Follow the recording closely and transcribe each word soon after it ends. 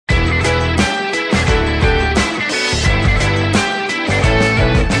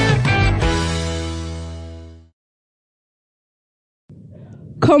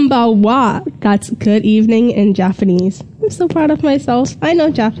Konbanwa. That's good evening in Japanese. I'm so proud of myself. I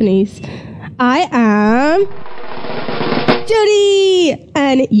know Japanese. I am Judy,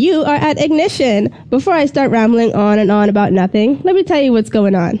 and you are at Ignition. Before I start rambling on and on about nothing, let me tell you what's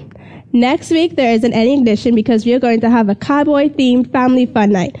going on. Next week, there isn't any Ignition because we are going to have a cowboy-themed family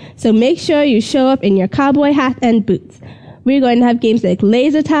fun night. So make sure you show up in your cowboy hat and boots. We're going to have games like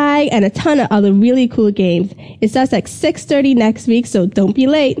laser tag and a ton of other really cool games. It starts at 6:30 next week, so don't be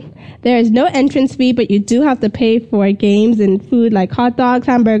late. There is no entrance fee, but you do have to pay for games and food like hot dogs,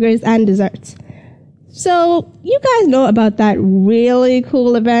 hamburgers, and desserts. So you guys know about that really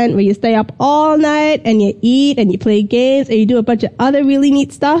cool event where you stay up all night and you eat and you play games and you do a bunch of other really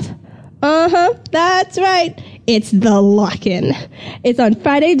neat stuff? That's right. It's the Lock-In. It's on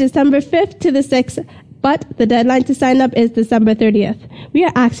Friday, December 5th to the 6th. But the deadline to sign up is December 30th. We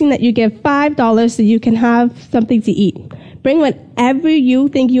are asking that you give $5 so you can have something to eat. Bring whatever you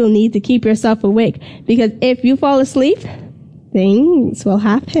think you'll need to keep yourself awake, because if you fall asleep, things will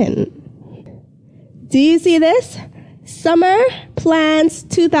happen. Do you see this? Summer Plans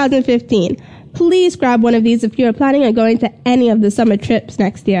 2015. Please grab one of these if you are planning on going to any of the summer trips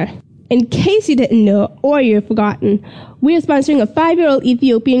next year. In case you didn't know or you've forgotten, we are sponsoring a 5-year-old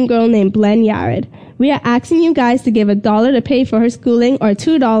Ethiopian girl named Blen Yared. We are asking you guys to give $1 to pay for her schooling or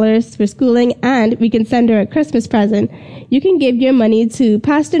 $2 for schooling, and we can send her a Christmas present. You can give your money to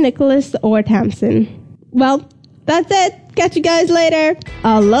Pastor Nicholas or Tamsin. Well, that's it. Catch you guys later.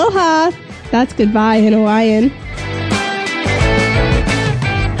 Aloha. That's goodbye in Hawaiian.